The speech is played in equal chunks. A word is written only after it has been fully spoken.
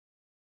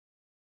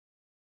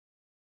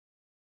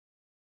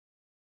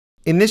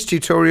In this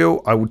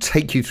tutorial, I will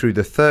take you through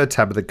the third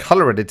tab of the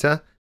color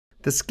editor,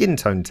 the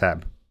Skintone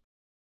tab.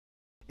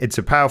 It's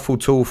a powerful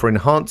tool for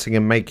enhancing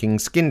and making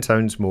skin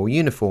tones more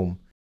uniform.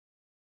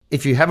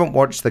 If you haven't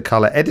watched the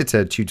color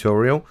editor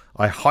tutorial,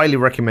 I highly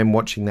recommend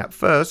watching that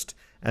first,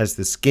 as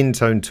the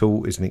Skintone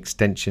tool is an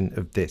extension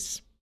of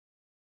this.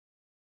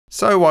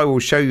 So I will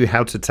show you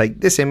how to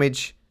take this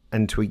image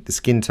and tweak the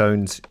skin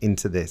tones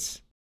into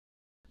this.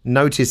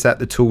 Notice that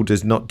the tool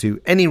does not do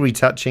any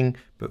retouching,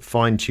 but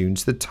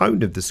fine-tunes the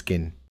tone of the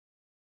skin.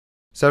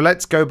 So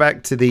let's go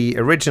back to the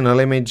original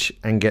image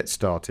and get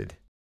started.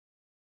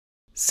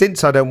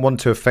 Since I don't want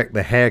to affect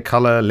the hair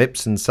color,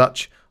 lips and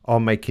such, I'll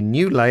make a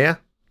new layer.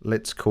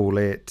 Let's call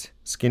it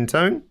Skin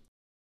Tone,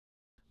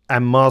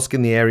 and mask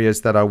in the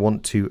areas that I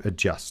want to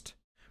adjust.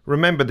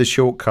 Remember the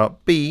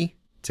shortcut B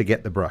to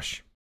get the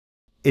brush.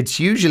 It's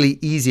usually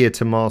easier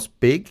to mask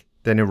big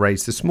than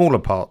erase the smaller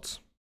parts.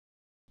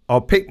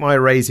 I'll pick my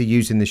eraser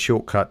using the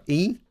shortcut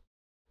E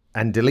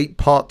and delete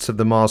parts of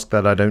the mask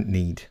that I don't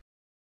need.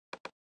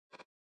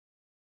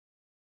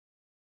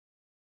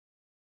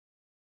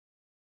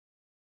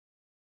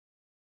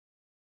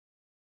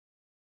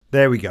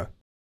 There we go.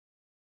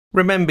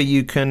 Remember,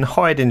 you can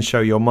hide and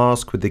show your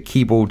mask with the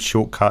keyboard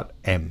shortcut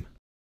M.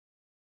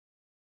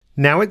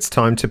 Now it's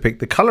time to pick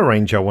the color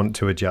range I want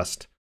to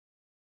adjust.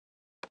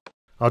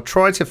 I'll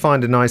try to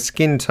find a nice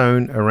skin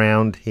tone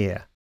around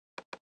here.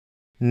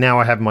 Now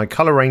I have my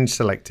color range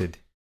selected.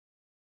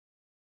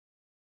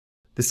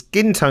 The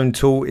Skintone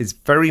tool is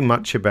very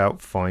much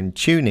about fine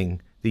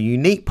tuning. The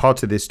unique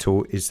part of this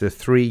tool is the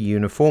 3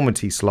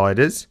 uniformity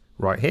sliders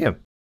right here.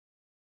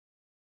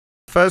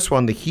 First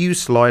one, the hue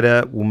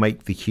slider, will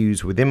make the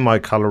hues within my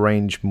color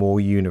range more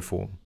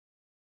uniform.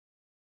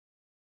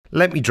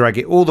 Let me drag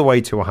it all the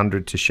way to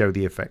 100 to show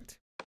the effect.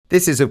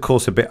 This is of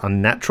course a bit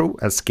unnatural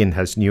as skin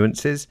has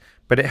nuances,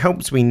 but it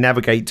helps me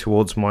navigate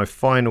towards my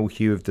final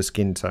hue of the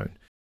skin tone.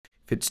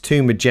 If it's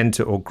too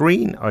magenta or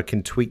green, I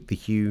can tweak the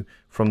hue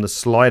from the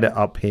slider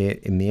up here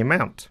in the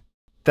amount.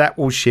 That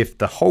will shift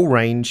the whole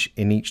range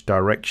in each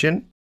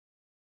direction,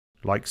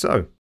 like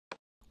so.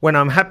 When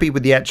I'm happy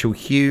with the actual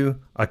hue,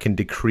 I can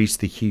decrease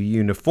the hue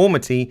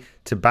uniformity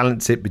to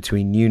balance it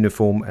between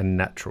uniform and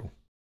natural.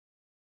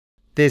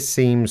 This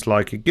seems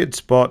like a good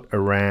spot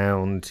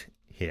around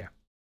here.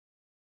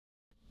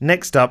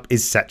 Next up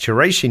is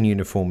saturation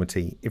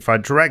uniformity. If I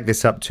drag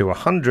this up to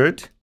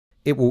 100,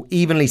 it will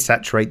evenly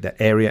saturate the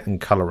area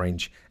and color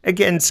range.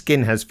 Again,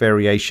 skin has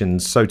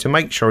variations, so to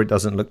make sure it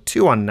doesn't look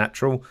too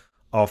unnatural,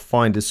 I'll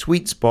find a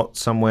sweet spot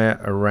somewhere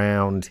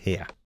around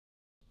here.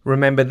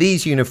 Remember,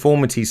 these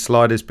uniformity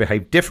sliders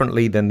behave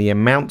differently than the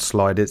amount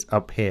sliders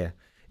up here.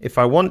 If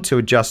I want to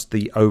adjust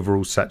the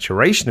overall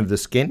saturation of the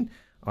skin,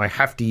 I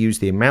have to use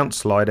the amount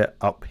slider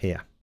up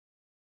here.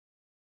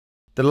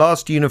 The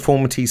last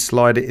uniformity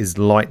slider is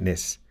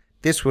lightness.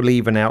 This will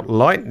even out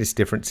lightness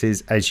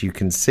differences, as you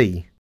can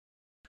see.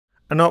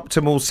 An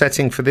optimal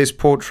setting for this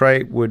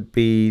portrait would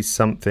be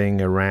something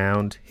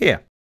around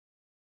here.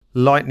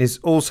 Lightness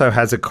also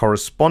has a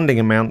corresponding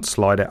amount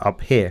slider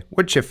up here,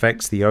 which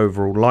affects the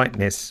overall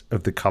lightness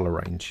of the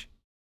color range.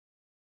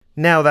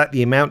 Now that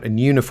the amount and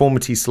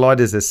uniformity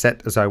sliders are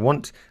set as I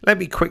want, let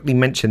me quickly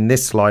mention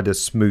this slider,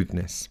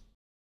 Smoothness.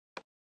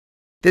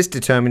 This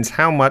determines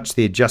how much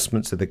the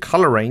adjustments of the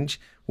color range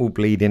will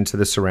bleed into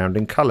the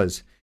surrounding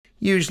colors.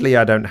 Usually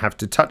I don't have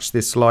to touch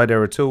this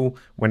slider at all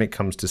when it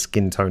comes to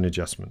skin tone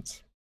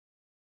adjustments.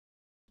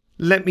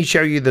 Let me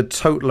show you the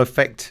total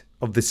effect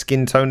of the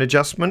skin tone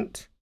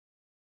adjustment.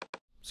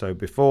 So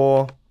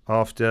before,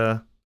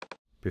 after,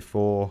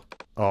 before,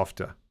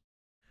 after.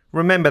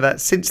 Remember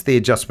that since the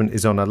adjustment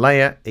is on a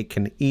layer, it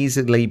can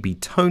easily be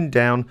toned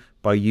down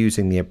by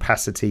using the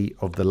opacity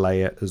of the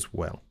layer as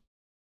well.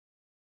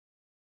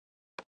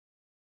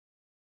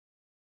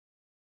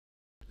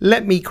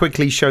 Let me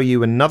quickly show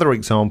you another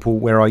example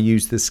where I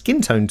use the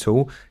Skintone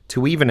tool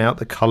to even out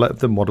the color of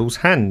the model's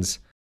hands.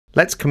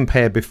 Let's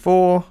compare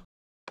before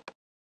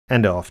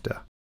and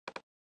after.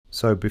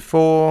 So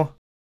before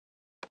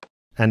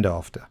and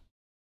after.